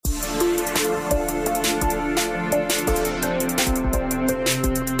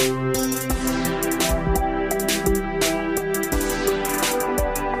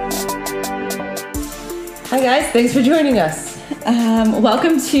thanks for joining us.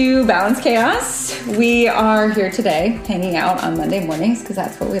 Welcome to Balance Chaos. We are here today hanging out on Monday mornings because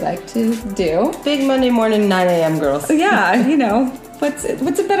that's what we like to do. Big Monday morning, 9 a.m. girls. Yeah, you know, what's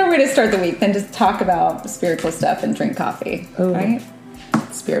a better way to start the week than just talk about spiritual stuff and drink coffee, right?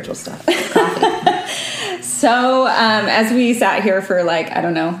 Spiritual stuff. Coffee. So, as we sat here for a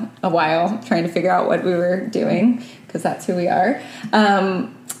while trying to figure out what we were doing, because that's who we are,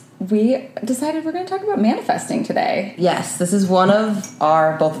 we decided we're going to talk about manifesting today. Yes, this is one of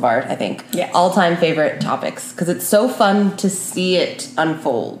both of our, I think, all-time favorite topics because it's so fun to see it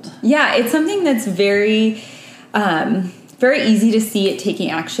unfold. Yeah, it's something that's very, very easy to see it taking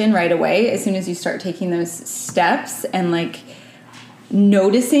action right away as soon as you start taking those steps and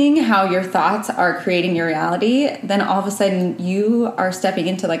noticing how your thoughts are creating your reality. Then all of a sudden you are stepping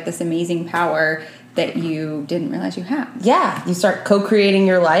into this amazing power that you didn't realize you had. Yeah, you start co-creating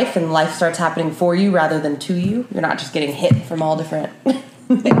your life and life starts happening for you rather than to you. You're not just getting hit from all different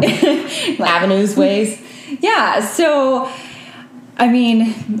avenues, ways. Yeah, so,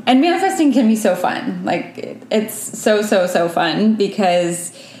 and manifesting can be so fun. It's so fun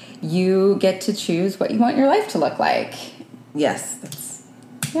because you get to choose what you want your life to look like. Yes, that's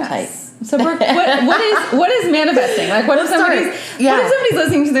tight. So, Brooke, what is manifesting? What if somebody's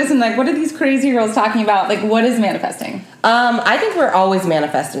listening to this and what are these crazy girls talking about? What is manifesting? I think we're always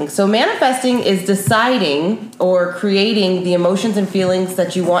manifesting. So manifesting is deciding or creating the emotions and feelings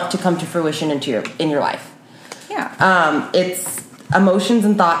that you want to come to fruition in your life. Yeah. It's emotions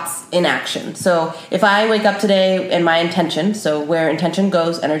and thoughts in action. So if I wake up today and my intention, so where intention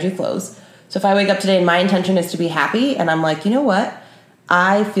goes, energy flows. So if I wake up today and my intention is to be happy and I'm you know what?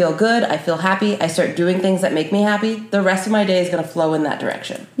 I feel good. I feel happy. I start doing things that make me happy. The rest of my day is going to flow in that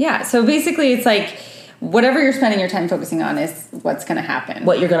direction. Yeah. So basically it's whatever you're spending your time focusing on is what's going to happen.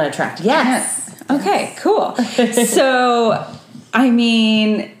 What you're going to attract. Yes. Okay, cool. So,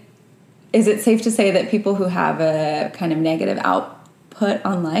 is it safe to say that people who have a kind of negative output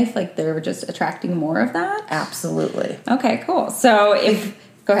on life, they're just attracting more of that? Absolutely. Okay, cool. So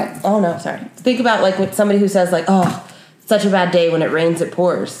go ahead. Oh, no, sorry. Think about with somebody who says such a bad day, when it rains, it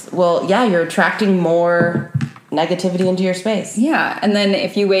pours. Well, yeah, you're attracting more negativity into your space. Yeah. And then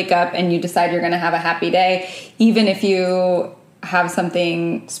if you wake up and you decide you're going to have a happy day, even if you have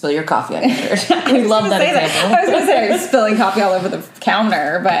something... Spill your coffee on your shirt. We love that example. I was going to say spilling coffee all over the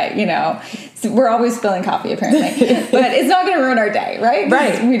counter, but, we're always spilling coffee apparently. But it's not going to ruin our day, right?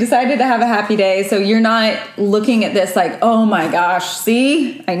 Right. We decided to have a happy day, so you're not looking at this oh my gosh,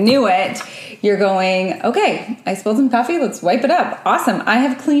 see? I knew it. You're going, okay, I spilled some coffee, let's wipe it up. Awesome, I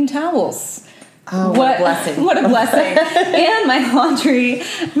have clean towels. Oh, what a blessing. What a blessing. And my laundry,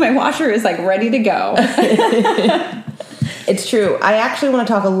 my washer is ready to go. It's true. I actually want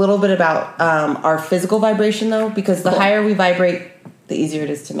to talk a little bit about our physical vibration, though, because the higher we vibrate, the easier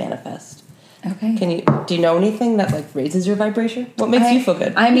it is to manifest. Okay. Do you know anything that raises your vibration? What makes you feel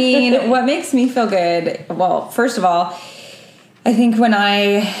good? What makes me feel good? Well, first of all, I think when I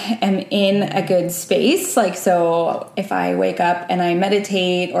am in a good space, so if I wake up and I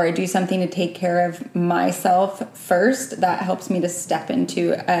meditate or I do something to take care of myself first, that helps me to step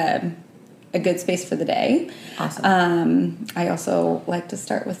into a good space for the day. Awesome. I also like to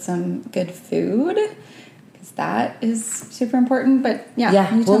start with some good food because that is super important. But you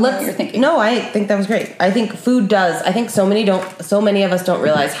tell me what you're thinking. No, I think that was great. I think food does. I think so many of us don't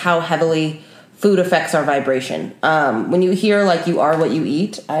realize how heavily food affects our vibration. When you hear you are what you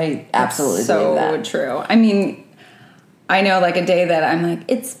eat, I absolutely believe that. So true. I know a day that I'm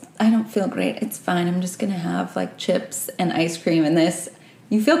I don't feel great. It's fine. I'm just going to have chips and ice cream and this.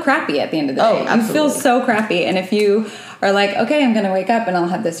 You feel crappy at the end of the day. Oh, absolutely. You feel so crappy. And if you are okay, I'm going to wake up and I'll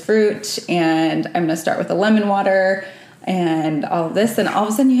have this fruit and I'm going to start with the lemon water and all of this, and all of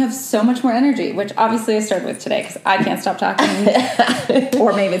a sudden you have so much more energy, which obviously I started with today because I can't stop talking.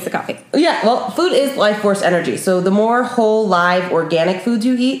 Or maybe it's the coffee. Yeah, well, food is life force energy. So the more whole, live, organic foods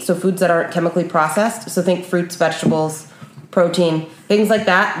you eat, so foods that aren't chemically processed, so think fruits, vegetables, protein, things like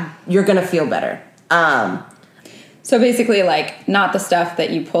that, you're going to feel better. So basically, not the stuff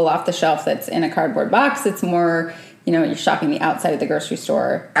that you pull off the shelf that's in a cardboard box. It's more, you're shopping the outside of the grocery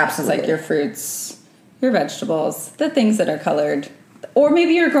store. Absolutely. It's your fruits, your vegetables, the things that are colored. Or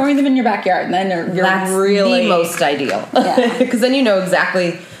maybe you're growing them in your backyard, and then That's really the most ideal. Yeah. Because then you know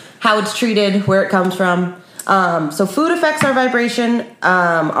exactly how it's treated, where it comes from. So food affects our vibration.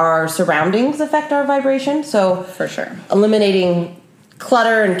 Our surroundings affect our vibration. So for sure, eliminating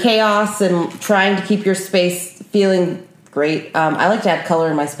clutter and chaos and trying to keep your space feeling great. I like to add color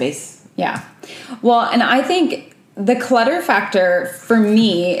in my space. Yeah. Well, and I think the clutter factor for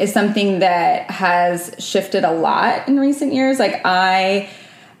me is something that has shifted a lot in recent years. Like I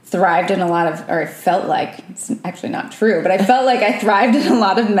thrived in a lot of, or I felt like, it's actually not true, but I felt like I thrived in a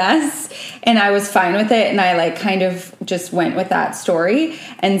lot of mess and I was fine with it. And I like kind of just went with that story.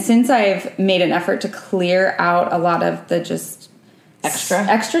 And since I've made an effort to clear out a lot of the just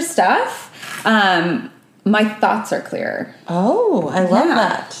extra stuff, my thoughts are clearer. Oh, I love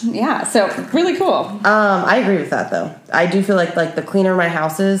that. Yeah. So really cool. I agree with that though. I do feel like the cleaner my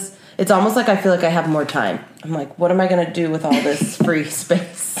house is, it's almost like I feel like I have more time. I'm like, what am I going to do with all this free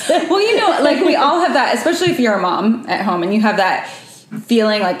space? Well, you know, like we all have that, especially if you're a mom at home and you have that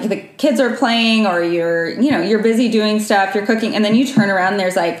feeling like the kids are playing or you're busy doing stuff, you're cooking, and then you turn around and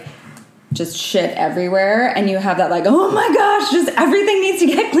there's like just shit everywhere and you have that like, oh my gosh, just everything needs to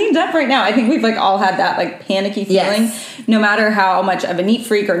get cleaned up right now. I think we've like all had that like panicky feeling. Yes. No matter how much of a neat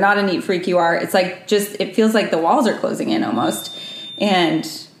freak or not a neat freak you are, it's like just, it feels like the walls are closing in almost. And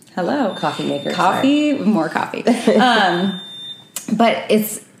hello. Coffee maker. Coffee, sorry. More coffee. But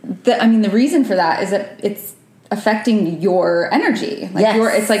it's, the reason for that is that it's affecting your energy. Like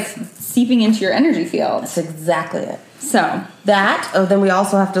yes. It's like seeping into your energy field. That's exactly it. So then we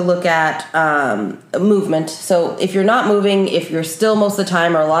also have to look at movement. So if you're not moving, if you're still most of the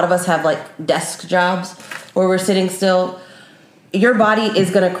time, or a lot of us have like desk jobs where we're sitting still, your body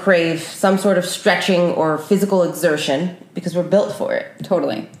is going to crave some sort of stretching or physical exertion because we're built for it.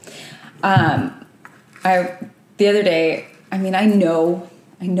 Totally. The other day, I know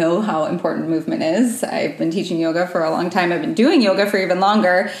how important movement is. I've been teaching yoga for a long time. I've been doing yoga for even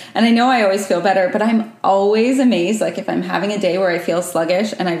longer. And I know I always feel better, but I'm always amazed. Like if I'm having a day where I feel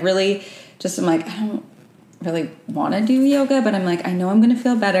sluggish and I really just am like, I don't really want to do yoga, but I'm like, I know I'm going to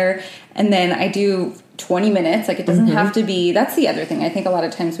feel better. And then I do 20 minutes. Like it doesn't have to be, that's the other thing. I think a lot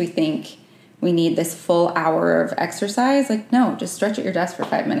of times we think we need this full hour of exercise. Like, no, just stretch at your desk for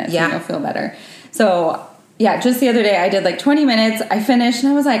 5 minutes and you'll feel better. So yeah, just the other day I did like 20 minutes. I finished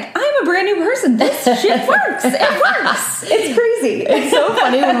and I was like, I'm a brand new person. This shit works. It works. It's crazy. It's so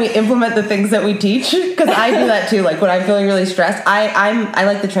funny when we implement the things that we teach, because I do that too. Like when I'm feeling really stressed, I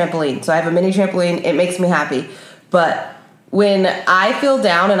like the trampoline. So I have a mini trampoline. It makes me happy. But when I feel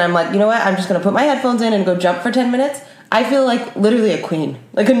down and I'm like, you know what? I'm just going to put my headphones in and go jump for 10 minutes. I feel like literally a queen,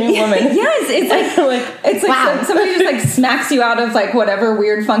 like a new woman. Yes, it's like wow. Somebody just like smacks you out of like whatever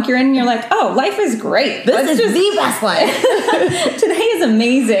weird funk you're in, and you're like, oh, life is great. This is the best life. Today is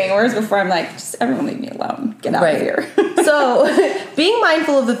amazing. Whereas before, I'm like, just everyone leave me alone. Get out of here. So, being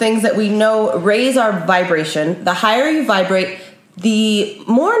mindful of the things that we know raise our vibration. The higher you vibrate, the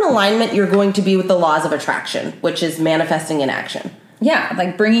more in alignment you're going to be with the laws of attraction, which is manifesting in action. Yeah,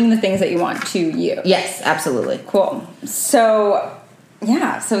 like bringing the things that you want to you. Yes, absolutely. Cool. So,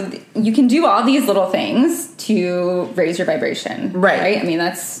 you can do all these little things to raise your vibration. Right? I mean,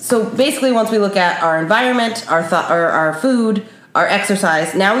 that's... So, basically, once we look at our environment, our food, our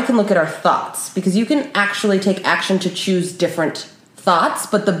exercise, now we can look at our thoughts. Because you can actually take action to choose different thoughts,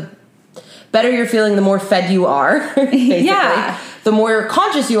 but the better you're feeling, the more fed you are, basically. Yeah. The more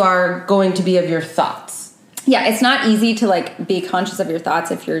conscious you are going to be of your thoughts. Yeah, it's not easy to like be conscious of your thoughts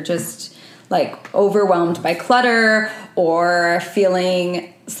if you're just like overwhelmed by clutter or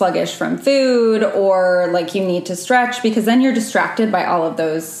feeling sluggish from food or like you need to stretch, because then you're distracted by all of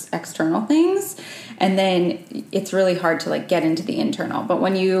those external things and then it's really hard to like get into the internal. But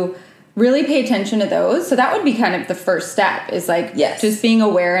when you really pay attention to those, so that would be kind of the first step is like just being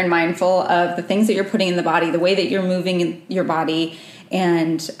aware and mindful of the things that you're putting in the body, the way that you're moving in your body,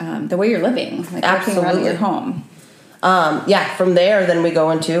 and the way you're living, like walking around your home. From there, then we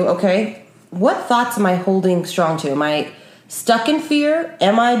go into, okay, what thoughts am I holding strong to? Am I stuck in fear?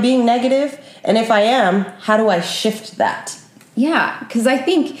 Am I being negative? And if I am, how do I shift that? Yeah, because I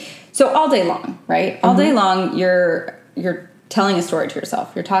think, so all day long, right? All day long, you're telling a story to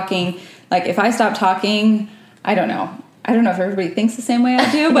yourself. You're talking, like if I stop talking, I don't know if everybody thinks the same way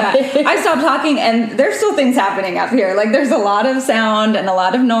I do, but I stop talking and there's still things happening up here. Like there's a lot of sound and a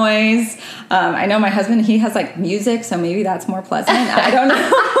lot of noise. I know my husband, he has like music, so maybe that's more pleasant. I don't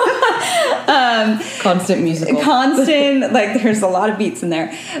know. Constant musical. Like there's a lot of beats in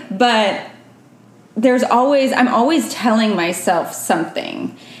there. But I'm always telling myself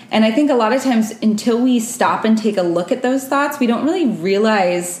something. And I think a lot of times until we stop and take a look at those thoughts, we don't really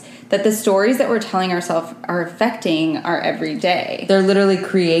realize that the stories that we're telling ourselves are affecting our everyday. They're literally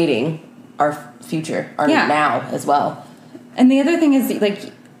creating our future, our now as well. And the other thing is,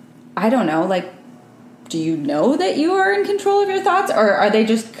 like, I don't know, like, do you know that you are in control of your thoughts? Or are they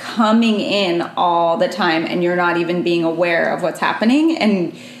just coming in all the time and you're not even being aware of what's happening?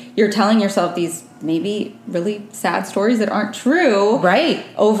 And you're telling yourself these maybe really sad stories that aren't true. Right.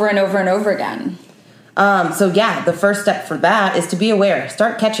 Over and over and over again. So yeah, the first step for that is to be aware.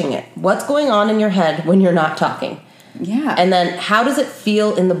 Start catching it. What's going on in your head when you're not talking? Yeah. And then how does it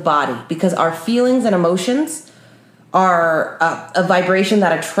feel in the body? Because our feelings and emotions are a vibration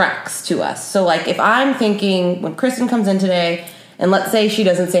that attracts to us. So like if I'm thinking when Kristen comes in today, and let's say she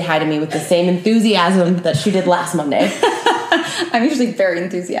doesn't say hi to me with the same enthusiasm that she did last Monday. I'm usually very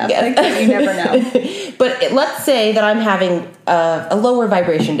enthusiastic. Yeah. You never know. But let's say that I'm having a lower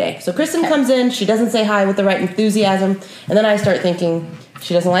vibration day. So Kristen comes in, she doesn't say hi with the right enthusiasm, and then I start thinking,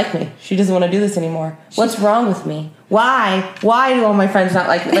 she doesn't like me. She doesn't want to do this anymore. What's wrong with me? Why? Why do all my friends not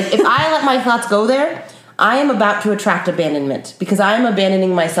like me? Like, if I let my thoughts go there, I am about to attract abandonment because I am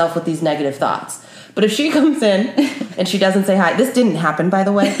abandoning myself with these negative thoughts. But if she comes in and she doesn't say hi, this didn't happen, by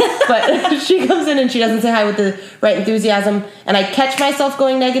the way, but she comes in and she doesn't say hi with the right enthusiasm, and I catch myself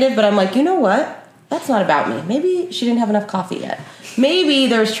going negative, but I'm like, you know what? That's not about me. Maybe she didn't have enough coffee yet. Maybe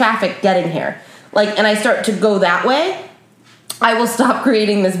there's traffic getting here. Like, and I start to go that way, I will stop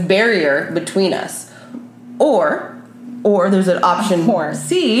creating this barrier between us. Or there's an option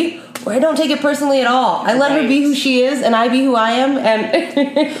C, where I don't take it personally at all. I let her be who she is, and I be who I am.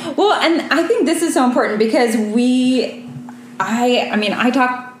 And well, and I think this is so important because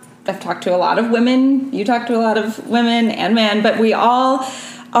I've talked to a lot of women. You talk to a lot of women and men, but we're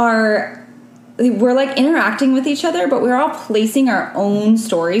like interacting with each other, but we're all placing our own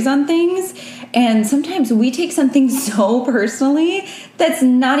stories on things. And sometimes we take something so personally that's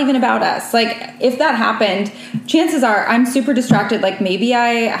not even about us. Like, if that happened, chances are I'm super distracted. Like, maybe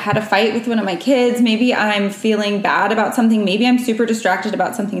I had a fight with one of my kids. Maybe I'm feeling bad about something. Maybe I'm super distracted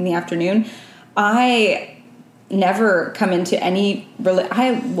about something in the afternoon. I never come into any...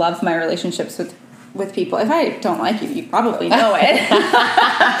 I love my relationships with people. If I don't like you, you probably know it.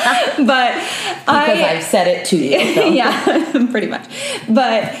 But because I've said it to you. So. Yeah, pretty much.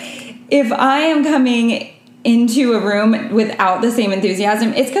 But if I am coming into a room without the same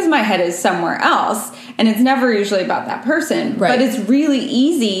enthusiasm, it's because my head is somewhere else, and it's never usually about that person. Right. But it's really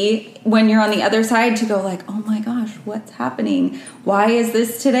easy when you're on the other side to go like, oh my gosh, what's happening? Why is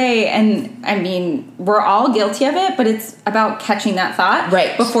this today? And I mean, we're all guilty of it, but it's about catching that thought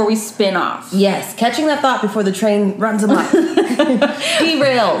before we spin off. Yes, catching that thought before the train runs amok.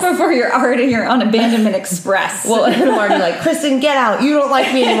 Derails. Before you're on Abandonment Express. Well, and I'm already like, Kristen, get out. You don't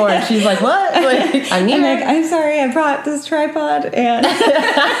like me anymore. And she's like, what? Like, I'm sorry, I brought this tripod. And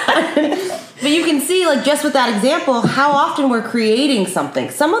But you can see, like, just with that example, how often we're creating something.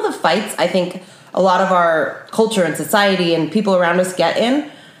 Some of the fights, I think, a lot of our culture and society and people around us get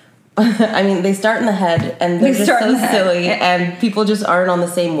in, I mean, they start in the head, and they're just so silly, and people just aren't on the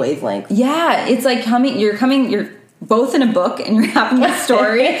same wavelength. Yeah, it's like you're both in a book, and you're having a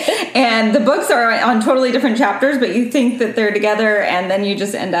story, and the books are on totally different chapters, but you think that they're together, and then you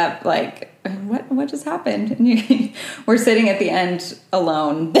just end up like, what just happened? And we're sitting at the end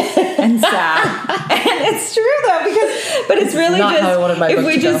alone and sad. And it's true though, but it's really not just, how I wanted my if book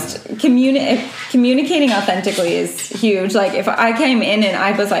we to just communicating authentically is huge. Like, if I came in and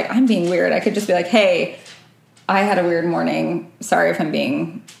I was like, I'm being weird, I could just be like, hey, I had a weird morning. Sorry if I'm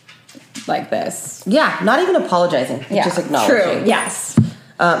being like this. Yeah, not even apologizing. Just acknowledging. True, yes.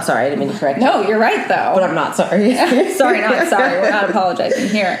 Sorry, I didn't mean to correct you. No, you're right, though. But I'm not sorry. Sorry, not sorry. We're not apologizing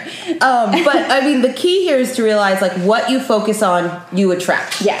here. But, I mean, the key here is to realize, like, what you focus on, you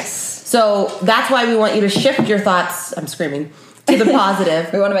attract. Yes. So that's why we want you to shift your thoughts, I'm screaming, to the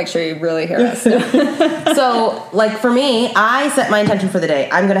positive. We want to make sure you really hear us. So, like, for me, I set my intention for the day.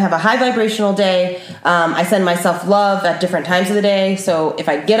 I'm going to have a high vibrational day. I send myself love at different times of the day. So if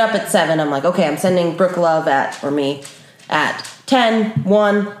I get up at 7, I'm like, okay, I'm sending Brooke love at 10,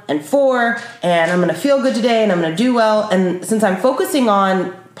 1, and 4, and I'm going to feel good today, and I'm going to do well. And since I'm focusing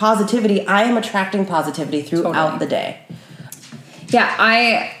on positivity, I am attracting positivity throughout the day. Yeah,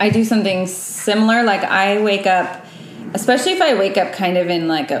 I do something similar. Like, I wake up, especially if I wake up kind of in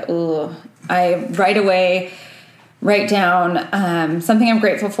like I right away write down something I'm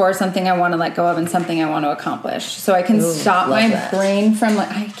grateful for, something I want to let go of, and something I want to accomplish. So I can stop my brain from, like,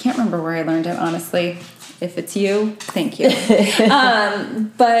 I can't remember where I learned it, honestly. If it's you, thank you.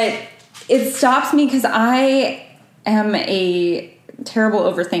 But it stops me because I am a terrible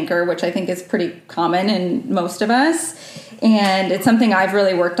overthinker, which I think is pretty common in most of us. And it's something I've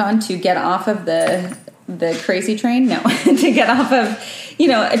really worked on to get off of the crazy train. No, to get off of,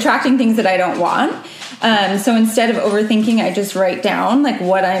 attracting things that I don't want. So instead of overthinking, I just write down like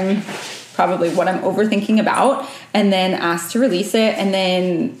what I'm overthinking about, and then ask to release it, and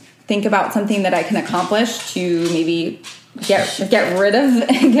then think about something that I can accomplish to maybe get rid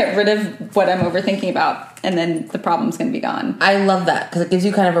of what I'm overthinking about, and then the problem's going to be gone. I love that because it gives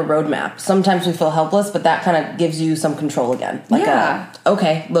you kind of a roadmap. Sometimes we feel helpless, but that kind of gives you some control again. Like,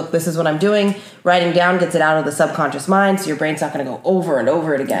 okay, look, this is what I'm doing. Writing down gets it out of the subconscious mind, so your brain's not going to go over and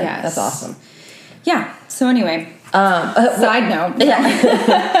over it again. Yes. That's awesome. Yeah. So anyway, side note. Yeah.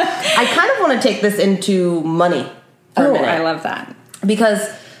 I kind of want to take this into money for a minute. I love that. Because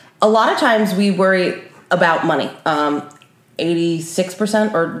a lot of times we worry about money.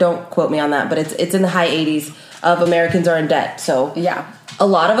 86%, or don't quote me on that, but it's in the high 80s of Americans are in debt. So yeah, a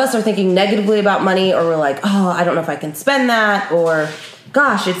lot of us are thinking negatively about money, or we're like, oh, I don't know if I can spend that, or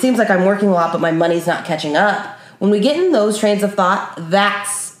gosh, it seems like I'm working a lot, but my money's not catching up. When we get in those trains of thought,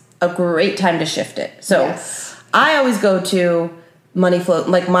 that's a great time to shift it. So yes. I always go to money flow,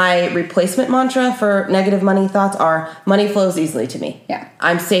 like my replacement mantra for negative money thoughts are money flows easily to me. Yeah.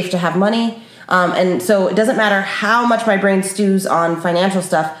 I'm safe to have money. And so it doesn't matter how much my brain stews on financial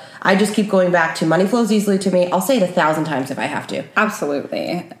stuff. I just keep going back to money flows easily to me. I'll say it 1,000 times if I have to.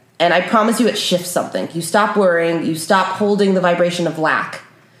 Absolutely. And I promise you it shifts something. You stop worrying. You stop holding the vibration of lack.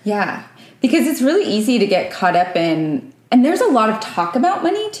 Yeah. Because it's really easy to get caught up in, and there's a lot of talk about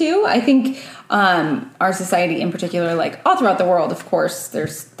money too. I think our society in particular, like all throughout the world, of course,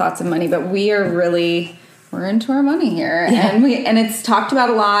 there's thoughts of money, but we're into our money here. Yeah. And it's talked about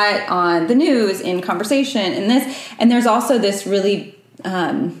a lot on the news, in conversation, in this. And there's also this really,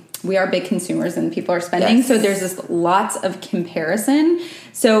 we are big consumers and people are spending. Yes. So there's this lots of comparison.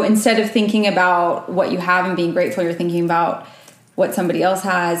 So instead of thinking about what you have and being grateful, you're thinking about what somebody else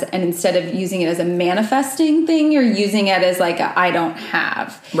has. And instead of using it as a manifesting thing, you're using it as like a, I don't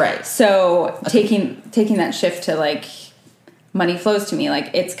have. Right. So taking that shift to like, money flows to me, like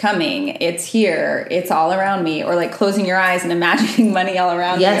it's coming, it's here, it's all around me, or like closing your eyes and imagining money all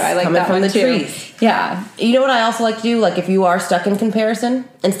around you. I like coming that from one the too. Trees. Yeah. You know what I also like to do? Like if you are stuck in comparison,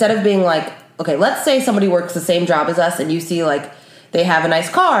 instead of being like, okay, let's say somebody works the same job as us and you see like they have a nice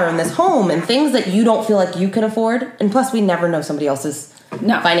car and this home and things that you don't feel like you can afford. And plus we never know somebody else's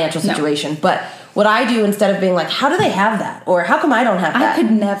financial situation. But what I do, instead of being like, how do they have that? Or how come I don't have that? I could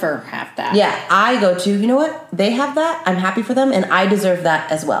never have that. Yeah, I go to, you know what? They have that. I'm happy for them. And I deserve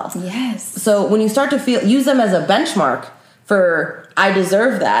that as well. Yes. So when you start to use them as a benchmark for I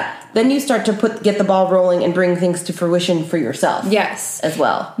deserve that, then you start to get the ball rolling and bring things to fruition for yourself. Yes. As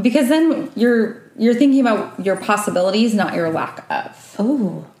well. Because then you're thinking about your possibilities, not your lack of.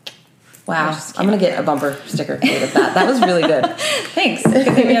 Ooh. Wow. I'm going to get a bumper sticker made of that. That was really good. Thanks.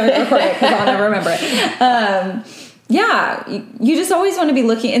 Good thing we haven't recorded it because I'll never remember it. Yeah. You just always want to be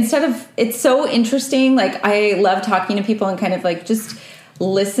looking, instead of, it's so interesting. Like I love talking to people and kind of like just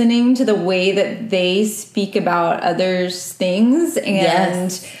listening to the way that they speak about others' things. And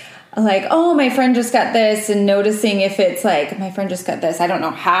yes. Like, oh, my friend just got this, and noticing if it's like, my friend just got this, I don't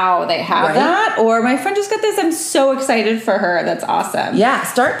know how they have that, or my friend just got this, I'm so excited for her. That's awesome. Yeah,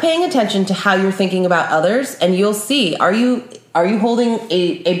 start paying attention to how you're thinking about others, and you'll see, are you holding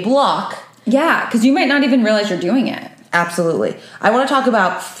a block? Yeah, because you might not even realize you're doing it. Absolutely. I want to talk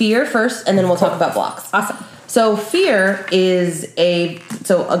about fear first, and then we'll talk about blocks. Awesome. So fear is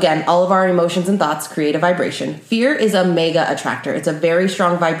so again, all of our emotions and thoughts create a vibration. Fear is a mega attractor. It's a very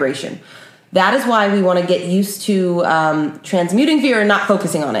strong vibration. That is why we want to get used to transmuting fear and not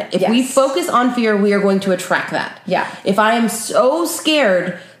focusing on it. If we focus on fear, we are going to attract that. Yeah. If I am so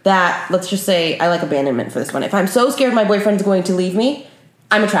scared that, let's just say, I like abandonment for this one. If I'm so scared my boyfriend's going to leave me,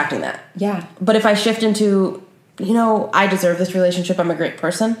 I'm attracting that. Yeah. But if I shift into, I deserve this relationship, I'm a great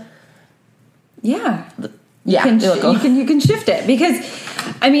person. Yeah. You can shift it, because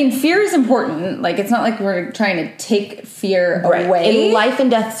I mean, fear is important. Like, it's not like we're trying to take fear away. In life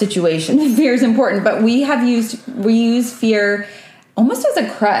and death situations, fear is important, but we use fear almost as a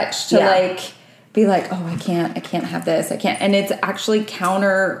crutch to like be like, oh, I can't have this, I can't, and it's actually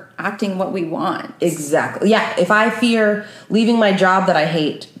counteracting what we want. Exactly. Yeah. If I fear leaving my job that I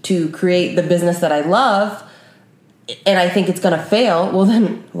hate to create the business that I love, and I think it's going to fail,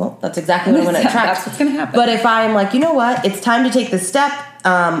 well, that's exactly what I'm going to attract. That's what's going to happen. But if I'm like, you know what, it's time to take this step.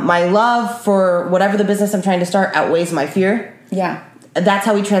 My love for whatever the business I'm trying to start outweighs my fear. Yeah. That's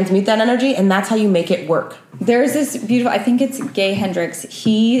how we transmute that energy, and that's how you make it work. There's this beautiful, I think it's Gay Hendricks.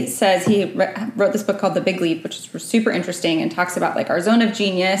 He says he wrote this book called The Big Leap, which is super interesting, and talks about like our zone of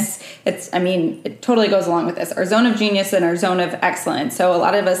genius. It totally goes along with this. Our zone of genius and our zone of excellence. So a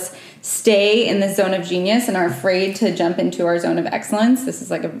lot of us stay in the zone of genius and are afraid to jump into our zone of excellence. This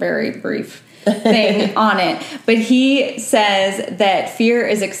is like a very brief thing on it. But he says that fear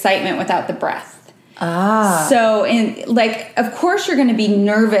is excitement without the breath. So, and like, of course you're going to be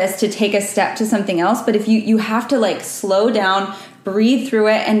nervous to take a step to something else, but if you have to like slow down, breathe through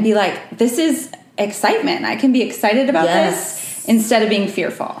it and be like, this is excitement. I can be excited about this instead of being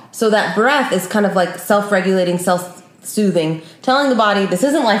fearful. So that breath is kind of like self-regulating, self-soothing, telling the body, this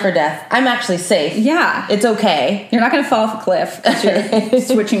isn't life or death. I'm actually safe. Yeah. It's okay. You're not going to fall off a cliff because you're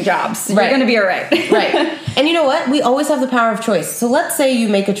switching jobs. You're going to be all right. Right. And you know what? We always have the power of choice. So let's say you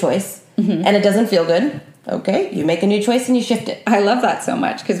make a choice and it doesn't feel good. Okay, you make a new choice and you shift it. I love that so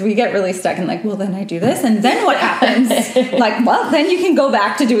much because we get really stuck in like, well, then I do this and then what happens? Like, well, then you can go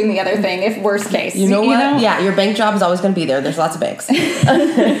back to doing the other thing if worst case. You know what? Yeah, your bank job is always going to be there. There's lots of banks.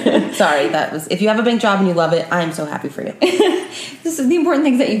 Sorry, if you have a bank job and you love it, I'm so happy for you. This is the important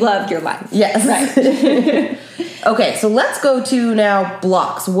things that you loved your life. Yes. Right. Okay, so let's go to now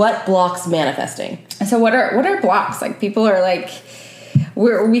blocks. What blocks manifesting? So what are blocks? Like people are like,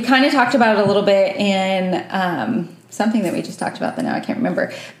 we kind of talked about it a little bit in something that we just talked about that now I can't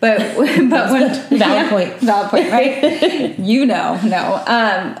remember. But when valid point, right?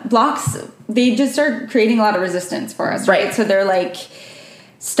 Blocks, they just start creating a lot of resistance for us, right? So they're like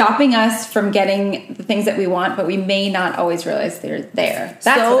stopping us from getting the things that we want, but we may not always realize they're there.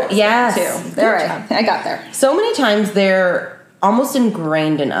 That's what too. All right, I got there. So many times they're almost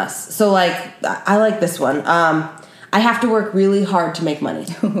ingrained in us. So like, I like this one. I have to work really hard to make money.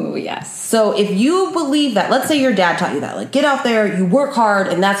 Oh, yes. So if you believe that, let's say your dad taught you that, like get out there, you work hard,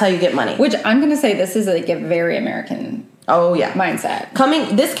 and that's how you get money. Which I'm going to say this is like a very American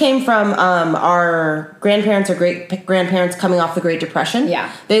mindset. This came from our grandparents or great grandparents coming off the Great Depression.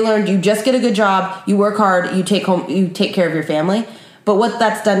 Yeah. They learned you just get a good job, you work hard, you take care of your family. But what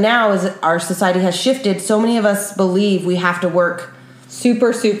that's done now is our society has shifted. So many of us believe we have to work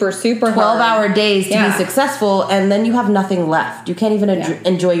super 12-hour days to be successful, and then you have nothing left. You can't even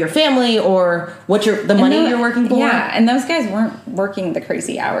enjoy your family or the money you're working for. Yeah, and those guys weren't working the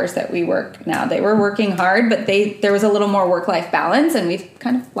crazy hours that we work now. They were working hard, but there was a little more work-life balance, and we've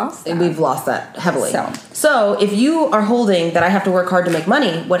kind of lost that. We've lost that heavily. So if you are holding that I have to work hard to make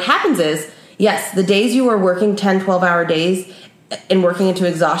money, what happens is, yes, the days you are working 10, 12-hour days and working into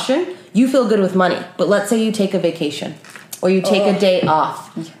exhaustion, you feel good with money. But let's say you take a vacation. Or you take a day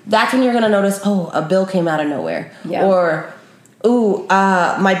off. That's when you're going to notice, a bill came out of nowhere. Yeah. Or,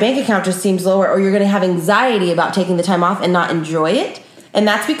 my bank account just seems lower. Or you're going to have anxiety about taking the time off and not enjoy it. And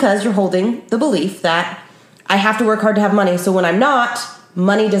that's because you're holding the belief that I have to work hard to have money. So when I'm not,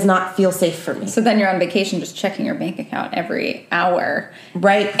 money does not feel safe for me. So then you're on vacation just checking your bank account every hour.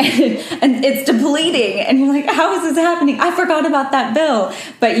 Right. And it's depleting. And you're like, how is this happening? I forgot about that bill.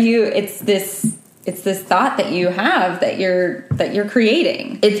 But it's this thought that you have that you're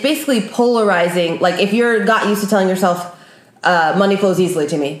creating. It's basically polarizing. Like if you're got used to telling yourself, money flows easily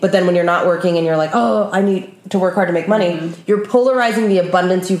to me, but then when you're not working and you're like, I need to work hard to make money, you're polarizing the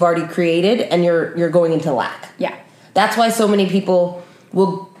abundance you've already created and you're going into lack. Yeah. That's why so many people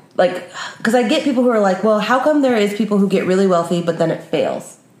will because I get people who are like, well, how come there is people who get really wealthy, but then it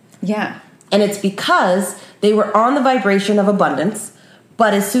fails? Yeah. And it's because they were on the vibration of abundance.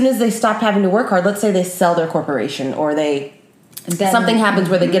 But as soon as they stopped having to work hard, let's say they sell their corporation or something happens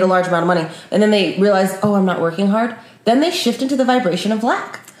where they get a large amount of money and then they realize, I'm not working hard. Then they shift into the vibration of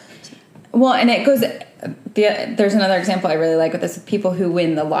lack. Well, and it goes, there's another example I really like with this, people who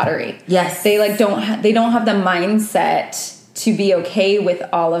win the lottery. Yes. They don't have the mindset to be okay with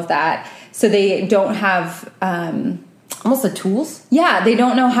all of that. So they don't have, almost the tools. Yeah, they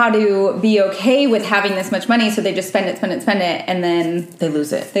don't know how to be okay with having this much money, so they just spend it, and then they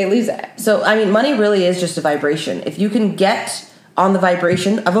lose it. So, I mean, money really is just a vibration. If you can get on the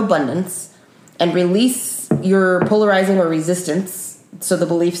vibration of abundance and release your polarizing or resistance, so the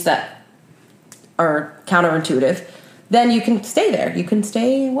beliefs that are counterintuitive, then you can stay there. You can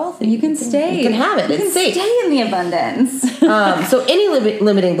stay wealthy. You can stay. You can have it. It's safe. Stay in the abundance. So any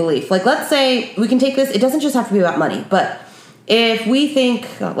limiting belief, like let's say we can take this. It doesn't just have to be about money, but if we think,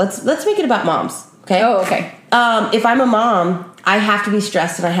 let's make it about moms. Okay. Oh, okay. If I'm a mom, I have to be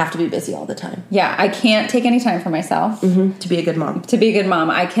stressed and I have to be busy all the time. Yeah, I can't take any time for myself. Mm-hmm. To be a good mom.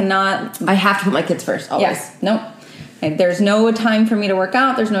 I cannot. I have to put my kids first. Always. Yes. Nope. There's no time for me to work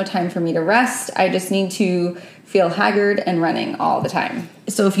out. There's no time for me to rest. I just need to feel haggard and running all the time.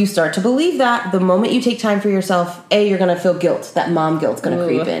 So if you start to believe that, the moment you take time for yourself, you're going to feel guilt. That mom guilt's going to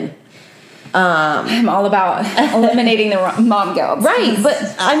creep in. I'm all about eliminating the mom guilt. Right.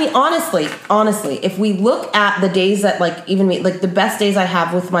 But I mean, honestly, if we look at the days that even me, the best days I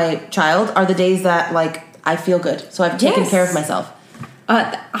have with my child are the days that I feel good. So I've taken care of myself.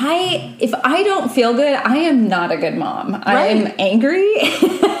 If I don't feel good, I am not a good mom. Right. I am angry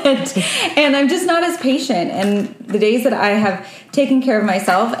and I'm just not as patient. And the days that I have taken care of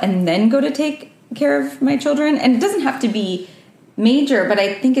myself and then go to take care of my children, and it doesn't have to be major, but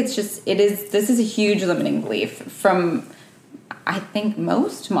I think this is a huge limiting belief from, I think,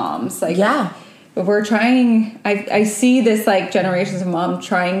 most moms. Like, Yeah. we're trying, I see this like generations of mom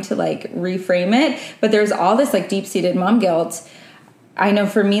trying to like reframe it, but there's all this like deep-seated mom guilt. I know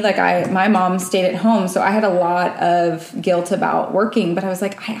for me, like my mom stayed at home, so I had a lot of guilt about working, but I was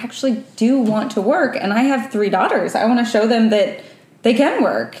like, I actually do want to work, and I have 3 daughters. I want to show them that they can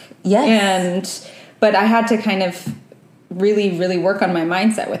work. Yes. But I had to kind of really, really work on my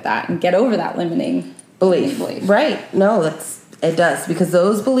mindset with that and get over that limiting belief. Right. No, it does, because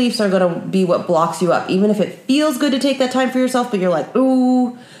those beliefs are going to be what blocks you up. Even if it feels good to take that time for yourself, but you're like,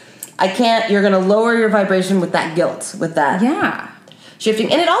 ooh, I can't. You're going to lower your vibration with that guilt, with that. Yeah.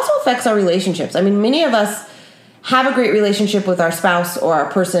 Shifting. And it also affects our relationships. I mean, many of us have a great relationship with our spouse or our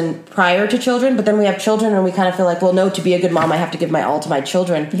person prior to children, but then we have children and we kind of feel like, well, no, to be a good mom, I have to give my all to my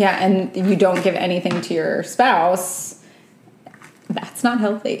children. Yeah, and you don't give anything to your spouse, that's not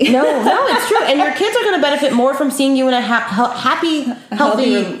healthy. No, it's true. And your kids are going to benefit more from seeing you in a happy,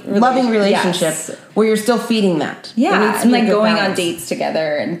 healthy, loving relationship where you're still feeding that. Yeah, and like going balance. on dates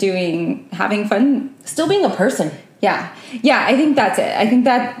together and having fun. Still being a person. Yeah, I think that's it. I think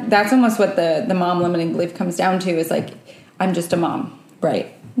that's almost what the mom limiting belief comes down to, is like, I'm just a mom.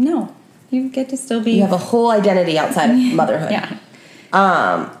 Right. No, you get to still be. You have a whole identity outside of motherhood. Yeah.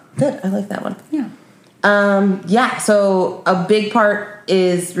 Good. I like that one. Yeah. So a big part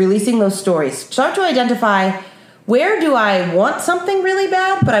is releasing those stories. Start to identify, where do I want something really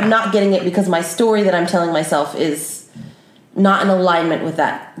bad, but I'm not getting it because my story that I'm telling myself is not in alignment with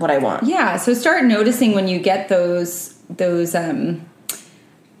that, what I want. Yeah. So start noticing when you get those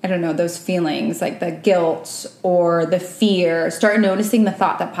I don't know, those feelings like the guilt or the fear. Start noticing the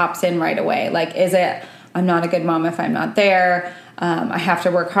thought that pops in right away. Like, is it, I'm not a good mom if I'm not there? I have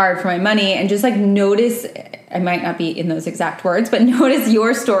to work hard for my money. And just like notice, I might not be in those exact words, but notice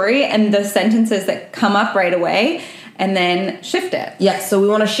your story and the sentences that come up right away, and then shift it. Yes. So we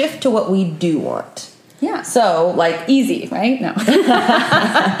want to shift to what we do want. Yeah. So, like, easy, right? No.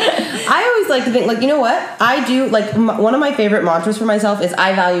 I always like to think, like, you know what? I do, like, one of my favorite mantras for myself is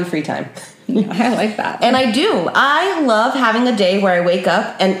I value free time. I like that. And I do. I love having a day where I wake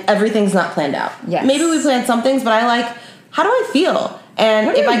up and everything's not planned out. Yes. Maybe we planned some things, but I like, how do I feel? And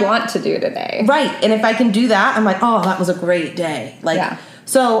what do I want to do today? Right. And if I can do that, I'm like, oh, that was a great day. Like, yeah.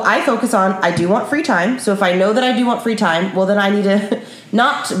 So I focus on, I do want free time. So if I know that I do want free time, well, then I need to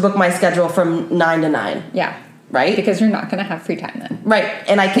not book my schedule from 9 to 9. Yeah. Right? Because you're not going to have free time then. Right.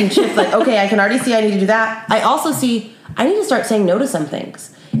 And I can shift, like, okay, I can already see I need to do that. I also see I need to start saying no to some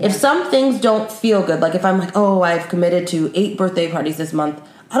things. If some things don't feel good, like if I'm like, oh, I've committed to 8 birthday parties this month,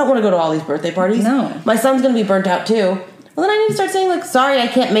 I don't want to go to all these birthday parties. No. My son's going to be burnt out too. Well, then I need to start saying, like, sorry, I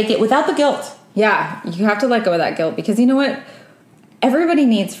can't make it, without the guilt. Yeah. You have to let go of that guilt, because you know what? Everybody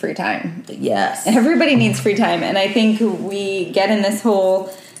needs free time. Yes. Everybody needs free time. And I think we get in this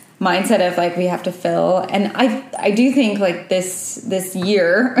whole mindset of like, we have to fill. And I do think like this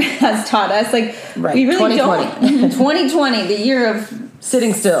year has taught us, like, right. We really 2020. don't. 2020, the year of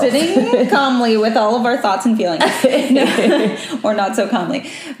sitting still. Sitting calmly with all of our thoughts and feelings. Or not so calmly.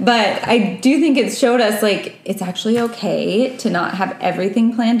 But I do think it's showed us, like, it's actually okay to not have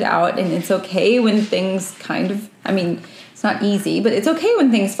everything planned out. And it's okay when things kind of, I mean, it's not easy, but it's okay when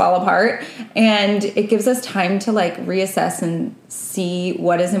things fall apart, and it gives us time to like reassess and see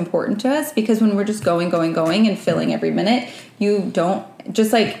what is important to us, because when we're just going and filling every minute, you don't,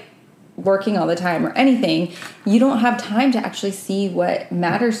 just like working all the time or anything, you don't have time to actually see what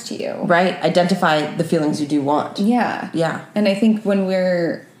matters to you. Right. Identify the feelings you do want. Yeah. Yeah. And I think when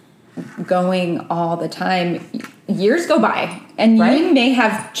we're going all the time, years go by, and you may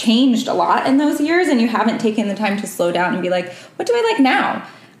have changed a lot in those years, and you haven't taken the time to slow down and be like, what do I like now?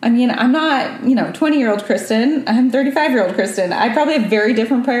 I mean, I'm not, 20-year-old Kristen. I'm 35-year-old Kristen. I probably have very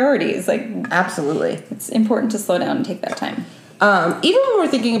different priorities. Like, absolutely. It's important to slow down and take that time. Even when we're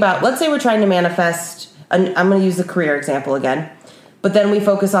thinking about, let's say we're trying to manifest, I'm going to use the career example again, but then we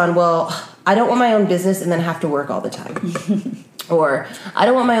focus on, well, I don't want my own business and then have to work all the time. Or I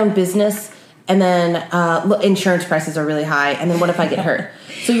don't want my own business and then insurance prices are really high, and then what if I get hurt?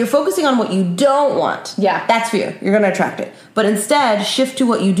 So you're focusing on what you don't want. Yeah. That's fear. You're going to attract it. But instead, shift to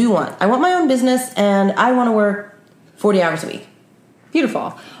what you do want. I want my own business and I want to work 40 hours a week.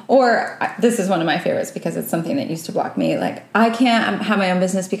 Beautiful. Or this is one of my favorites because it's something that used to block me. Like, I can't have my own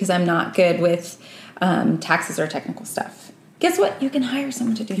business because I'm not good with taxes or technical stuff. guess what? You can hire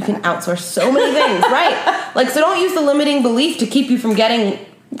someone to do You that. can outsource so many things, right? Like, so don't use the limiting belief to keep you from getting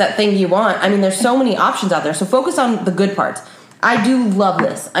that thing you want. I mean, there's so many options out there. So focus on the good parts. I do love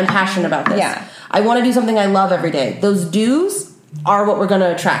this. I'm passionate about this. Yeah. I want to do something I love every day. Those do's are what we're going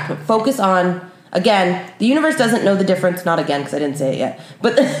to attract. But focus on, again, the universe doesn't know the difference. Not again, because I didn't say it yet.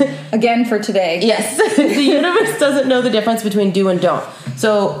 But Again for today. yes, the universe doesn't know the difference between do and don't.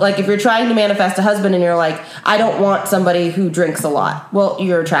 So, like, if you're trying to manifest a husband and you're like, I don't want somebody who drinks a lot. Well,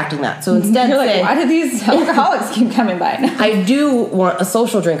 you're attracting that. So instead, You're like, say, why do these alcoholics keep coming by? I do want a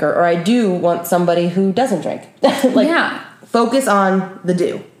social drinker, or I do want somebody who doesn't drink. Like, Yeah. focus on the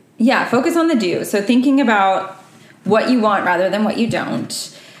do. Yeah, focus on the do. So thinking about what you want rather than what you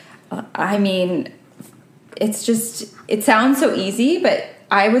don't. I mean, it's just, it sounds so easy, but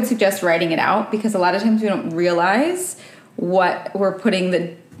I would suggest writing it out because a lot of times we don't realize what we're putting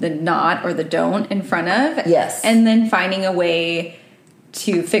the not or the don't in front of. Yes. And then finding a way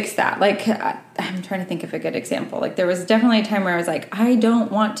to fix that. Like, I'm trying to think of a good example. Like, there was definitely a time where I was like, I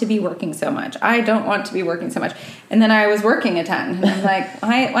don't want to be working so much. I don't want to be working so much. And then I was working a ton. And I'm like,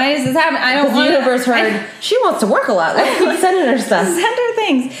 why does this happen? I don't want The universe heard, she wants to work a lot. Let's keep sending her stuff. Send her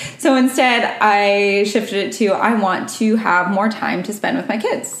things. So instead, I shifted it to I want to have more time to spend with my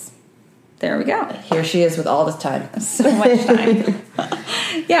kids. There we go. Here she is with all this time. So much time.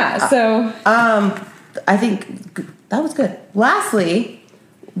 Yeah, so. I think that was good. Lastly,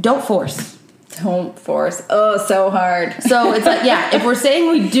 don't force. Don't force. Oh, so hard. So it's like, yeah, if we're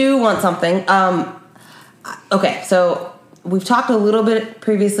saying we do want something, okay, so we've talked a little bit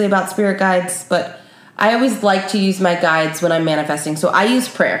previously about spirit guides, but I always like to use my guides when I'm manifesting. So I use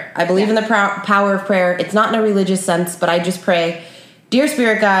prayer. I believe in the power of prayer. It's not in a religious sense, but I just pray, dear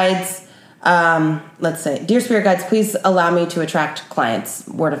spirit guides, let's say, dear spirit guides, please allow me to attract clients,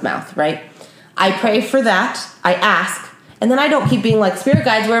 word of mouth, right? I pray for that. I ask. And then I don't keep being like, spirit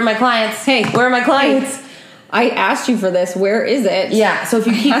guides, where are my clients? Hey, where are my clients? I asked you for this. Where is it? Yeah, so if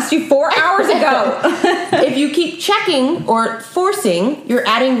you keep... I asked you 4 hours ago. If you keep checking or forcing, you're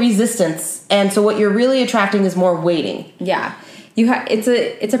adding resistance. And so what you're really attracting is more waiting. Yeah.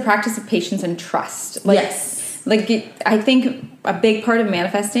 It's a practice of patience and trust. Like, yes. I think a big part of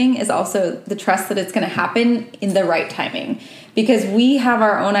manifesting is also the trust that it's going to happen in the right timing. Because we have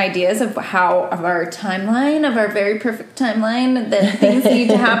our own ideas of our timeline, of our very perfect timeline, that things need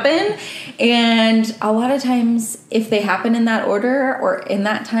to happen. And a lot of times, if they happen in that order or in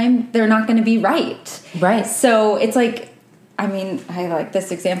that time, they're not going to be right. Right. So it's like, I mean, I like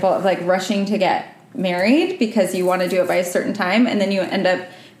this example of like rushing to get married because you want to do it by a certain time. And then you end up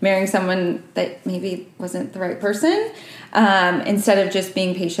marrying someone that maybe wasn't the right person. Instead of just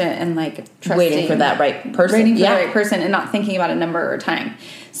being patient and like trusting, waiting for that right person, waiting for the right person, and not thinking about a number or time.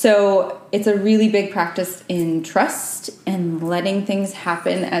 So it's a really big practice in trust and letting things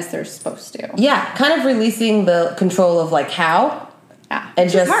happen as they're supposed to. Yeah, kind of releasing the control of like how, and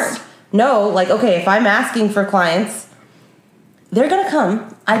just hard. know, like, okay, if I'm asking for clients, they're gonna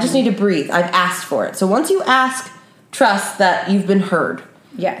come. I just need to breathe. I've asked for it. So once you ask, trust that you've been heard.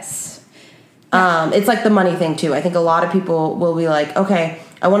 Yes. It's like the money thing too. I think a lot of people will be like, okay,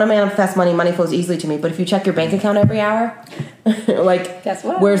 I want to manifest money. Money flows easily to me. But if you check your bank account every hour, like, guess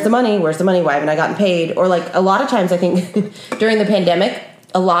what? Where's the money? Where's the money? Why haven't I gotten paid? Or like a lot of times, I think during the pandemic,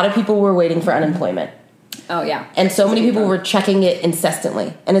 a lot of people were waiting for unemployment. Oh yeah. And so many people were checking it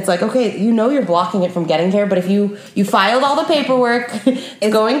incessantly. And it's like, okay, you know you're blocking it from getting there, but if you filed all the paperwork,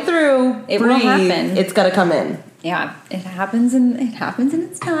 it's going through, it breathe, will happen. It's got to come in. Yeah, it happens in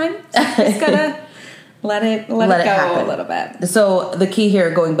its time. So just gotta let it go happen a little bit. So the key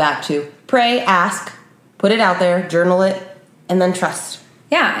here, going back to pray, ask, put it out there, journal it, and then trust.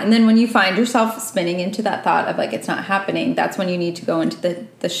 Yeah, and then when you find yourself spinning into that thought of like it's not happening, that's when you need to go into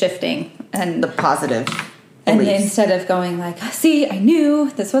the shifting and the positive. And instead of going like, see, I knew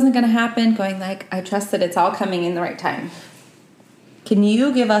this wasn't going to happen, going like, I trust that it's all coming in the right time. Can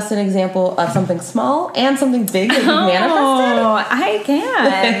you give us an example of something small and something big that you've manifested? Oh, I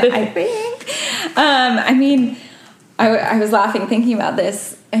can, I think. I mean, I was laughing thinking about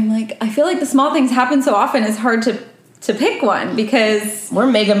this. I'm like, I feel like the small things happen so often, it's hard to pick one because... We're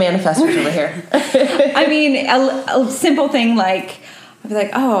mega manifestors over here. I mean, a simple thing like, I'll be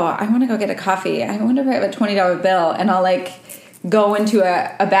like, oh, I want to go get a coffee. I wonder if I have a $20 bill. And I'll like go into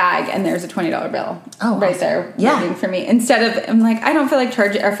a bag and there's a $20 bill right there waiting for me. Instead of, I'm like, I don't feel like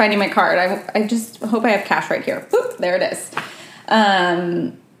charging or finding my card. I just hope I have cash right here. Boop, there it is.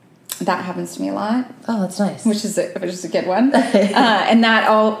 That happens to me a lot. Oh, that's nice. Which is a good one. And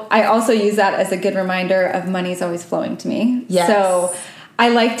I also use that as a good reminder of money's always flowing to me. Yes. So I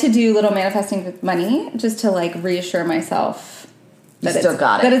like to do little manifesting with money just to like reassure myself that still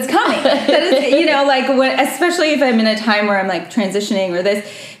got it. That it's coming. That it's, you know, like when, especially if I'm in a time where I'm like transitioning or this,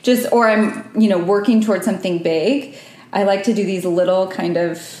 just, or I'm, you know, working towards something big. I like to do these little kind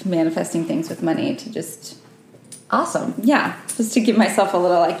of manifesting things with money to just. Awesome. Yeah. Just to give myself a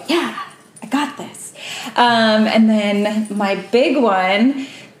little like, yeah, I got this. And then my big one.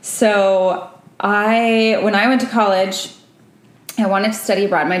 So when I went to college, I wanted to study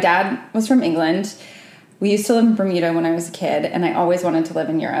abroad. My dad was from England. We used to live in Bermuda when I was a kid, and I always wanted to live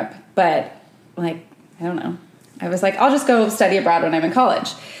in Europe. But, like, I don't know. I was like, I'll just go study abroad when I'm in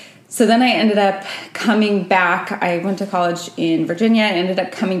college. So then I ended up coming back. I went to college in Virginia and ended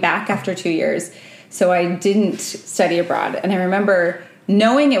up coming back after 2 years. So I didn't study abroad. And I remember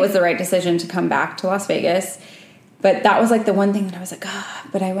knowing it was the right decision to come back to Las Vegas. But that was, like, the one thing that I was like,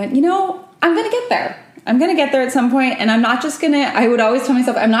 but I went, you know, I'm going to get there. I'm going to get there at some point, and I'm not just going to, I would always tell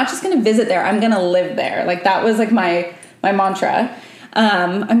myself, I'm not just going to visit there, I'm going to live there. Like, that was, like, my mantra.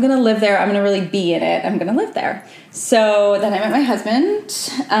 I'm going to live there, I'm going to really be in it, I'm going to live there. So then I met my husband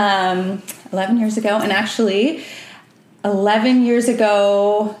 11 years ago, and actually 11 years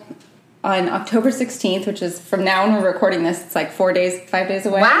ago on October 16th, which is from now when we're recording this, it's like 5 days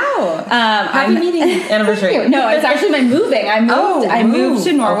away. Wow. Happy meeting anniversary. No, it's actually my moving. I moved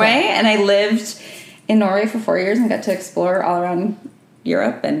to Norway, and I lived in Norway for 4 years and got to explore all around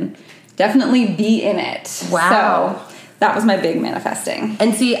Europe and definitely be in it. Wow. So that was my big manifesting.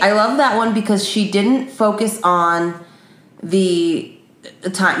 And see, I love that one because she didn't focus on the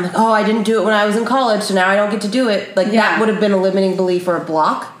time. Like, oh, I didn't do it when I was in college, so now I don't get to do it. Like, that would have been a limiting belief or a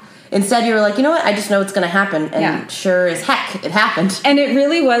block. Instead, you were like, you know what? I just know it's going to happen. And sure as heck, it happened. And it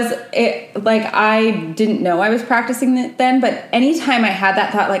really was, like, I didn't know I was practicing it then, but anytime I had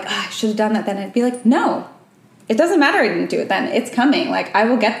that thought, like, I should have done that then, I'd be like, no, it doesn't matter I didn't do it then. It's coming. Like, I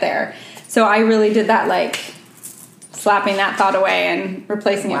will get there. So I really did that, like, slapping that thought away and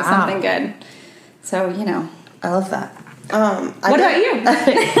replacing it with something good. So, you know. I love that. What about you?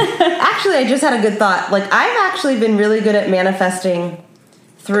 Actually, I just had a good thought. Like, I've actually been really good at manifesting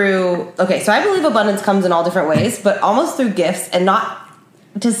through, so I believe abundance comes in all different ways, but almost through gifts, and not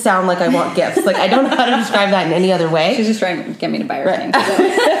to sound like I want gifts. Like, I don't know how to describe that in any other way. She's just trying to get me to buy her things.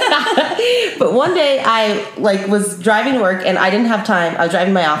 But one day I was driving to work and I didn't have time. I was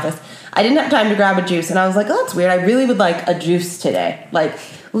driving my office. I didn't have time to grab a juice, and I was like, oh, that's weird. I really would like a juice today. Like,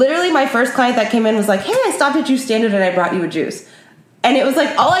 literally my first client that came in was like, hey, I stopped at Juice Standard and I brought you a juice. And it was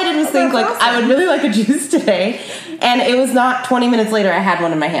like, all I did was think, like, awesome. I would really like a juice today. And it was not 20 minutes later, I had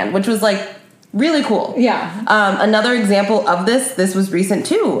one in my hand, which was, like, really cool. Yeah. Another example of this was recent,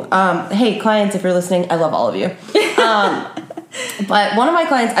 too. Hey, clients, if you're listening, I love all of you. But one of my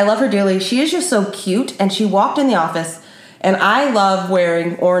clients, I love her dearly. She is just so cute. And she walked in the office, and I love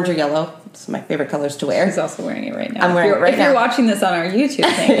wearing orange or yellow. It's my favorite colors to wear. She's also wearing it right now. I'm wearing it right now. If you're watching this on our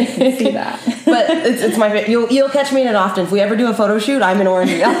YouTube thing, you can see that. But it's my favorite. You'll catch me in it often. If we ever do a photo shoot, I'm in orange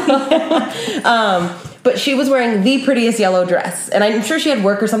or yellow. But she was wearing the prettiest yellow dress. And I'm sure she had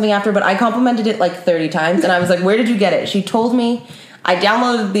work or something after, but I complimented it like 30 times. And I was like, where did you get it? She told me. I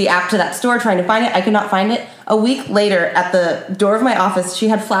downloaded the app to that store trying to find it. I could not find it. A week later, at the door of my office, she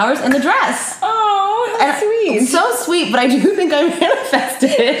had flowers in the dress. Oh, that's sweet. So sweet, but I do think I manifested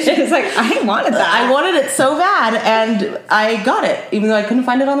it. She was like, I wanted that. I wanted it so bad, and I got it, even though I couldn't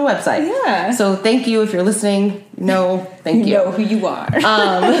find it on the website. Yeah. So thank you if you're listening. No, thank you. You know who you are.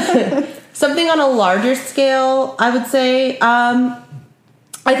 Something on a larger scale, I would say, I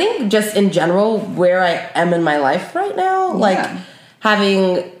think just in general, where I am in my life right now, like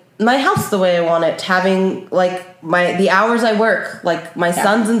having my house the way I want it, having like the hours I work, like my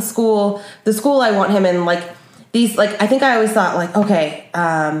son's in school, the school I want him in, like these, like I think I always thought like, okay,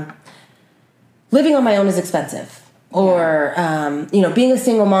 living on my own is expensive, or being a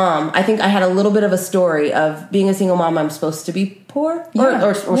single mom. I think I had a little bit of a story of being a single mom. I'm supposed to be poor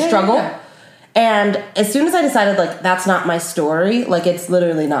or struggle. Yeah. And as soon as I decided, like, that's not my story, like, it's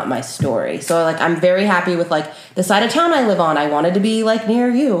literally not my story. So, like, I'm very happy with, like, the side of town I live on. I wanted to be, like, near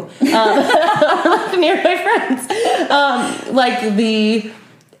you. Like, near my friends.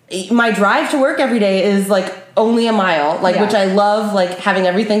 My drive to work every day is, like, only a mile, like, which I love, like, having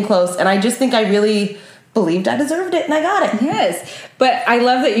everything close. And I just think I really believed I deserved it, and I got it. Yes. But I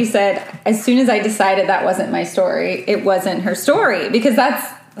love that you said, as soon as I decided that wasn't my story, it wasn't her story. Because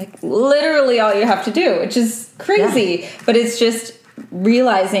that's, like, literally all you have to do, which is crazy. Yeah. But it's just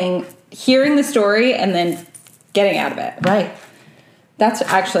realizing, hearing the story, and then getting out of it. Right. That's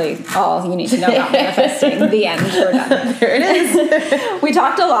actually all you need to know about manifesting. The end. We're done. There it is. We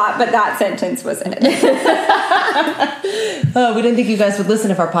talked a lot, but that sentence was it. We didn't think you guys would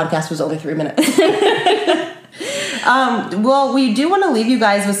listen if our podcast was only 3 minutes. Well, we do want to leave you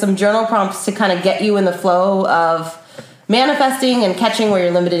guys with some journal prompts to kind of get you in the flow of manifesting and catching where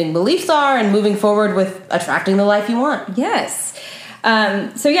your limiting beliefs are and moving forward with attracting the life you want. Yes.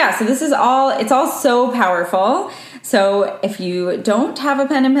 So this is all, it's all so powerful. So if you don't have a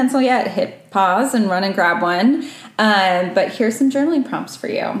pen and pencil yet, hit pause and run and grab one. But here's some journaling prompts for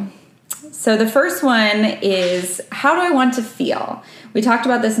you. So the first one is, how do I want to feel? We talked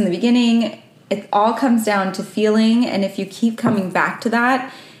about this in the beginning. It all comes down to feeling. And if you keep coming back to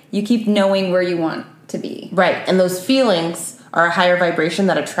that, you keep knowing where you want to be. Right. And those feelings are a higher vibration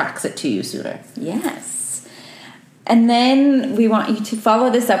that attracts it to you sooner. Yes. And then we want you to follow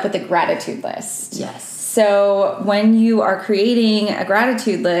this up with a gratitude list. Yes. So when you are creating a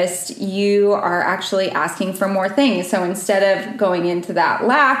gratitude list, you are actually asking for more things. So instead of going into that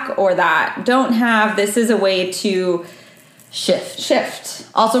lack or that don't have, this is a way to shift.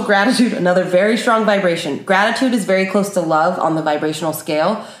 Also, gratitude, another very strong vibration. Gratitude is very close to love on the vibrational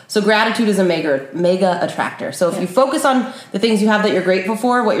scale. So gratitude is a mega attractor. So if you focus on the things you have that you're grateful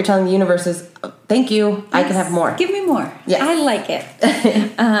for, what you're telling the universe is, thank you, yes, I can have more. Give me more. Yes. I like it.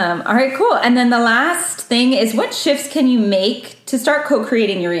 All right, cool. And then the last thing is, what shifts can you make to start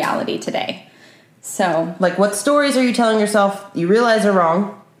co-creating your reality today? So, like, what stories are you telling yourself you realize are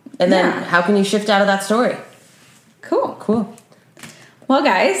wrong? And then how can you shift out of that story? Cool. Well,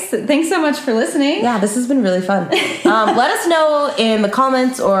 guys, thanks so much for listening. Yeah, this has been really fun. Let us know in the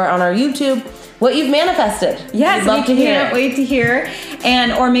comments or on our YouTube what you've manifested. Yes, we can't wait to hear.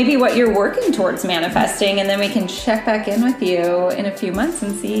 And or maybe what you're working towards manifesting, and then we can check back in with you in a few months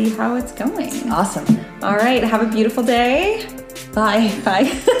and see how it's going. Awesome. All right, have a beautiful day. Bye.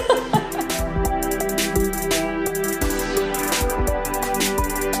 Bye.